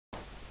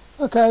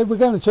Okay, we're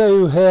going to show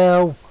you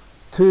how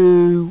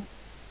to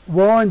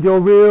wind your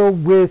reel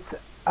with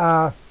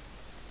a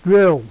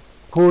drill,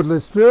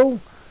 cordless drill.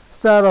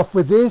 Start off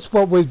with this.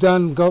 What we've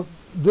done, got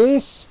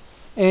this,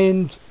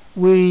 and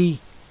we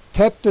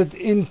tapped it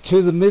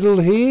into the middle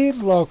here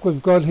like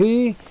we've got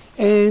here,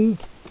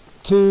 and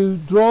to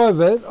drive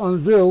it on a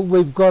drill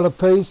we've got a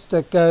piece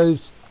that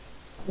goes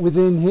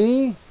within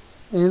here,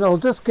 and I'll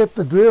just get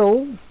the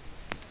drill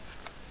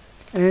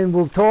and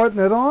we'll tighten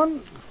it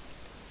on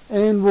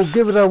and we'll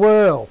give it a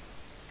whirl.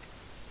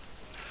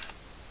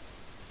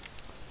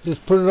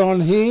 Just put it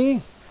on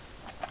here,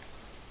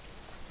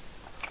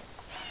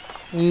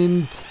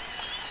 and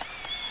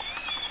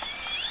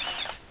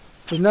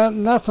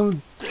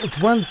nothing.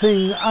 It's one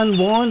thing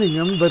unwinding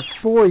them, but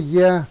boy,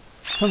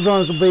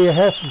 sometimes it can be a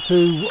hassle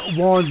to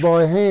wind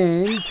by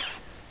hand,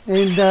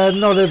 and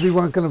not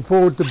everyone can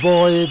afford to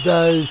buy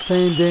those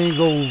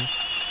Fandangle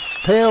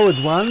powered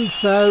ones.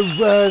 So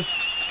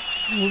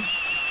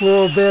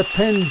for about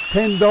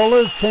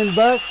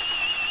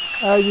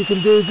 $10, you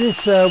can do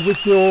this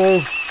with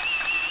your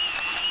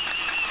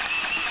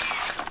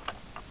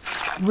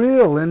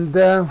reel, and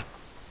there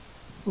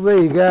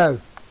you go.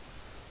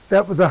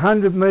 That was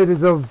 100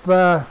 metres of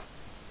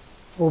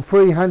or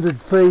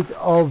 300 feet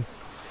of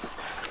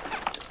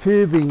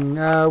tubing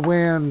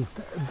wound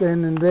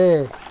then and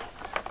there.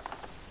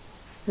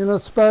 And I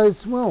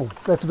suppose, well,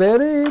 that's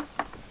about it.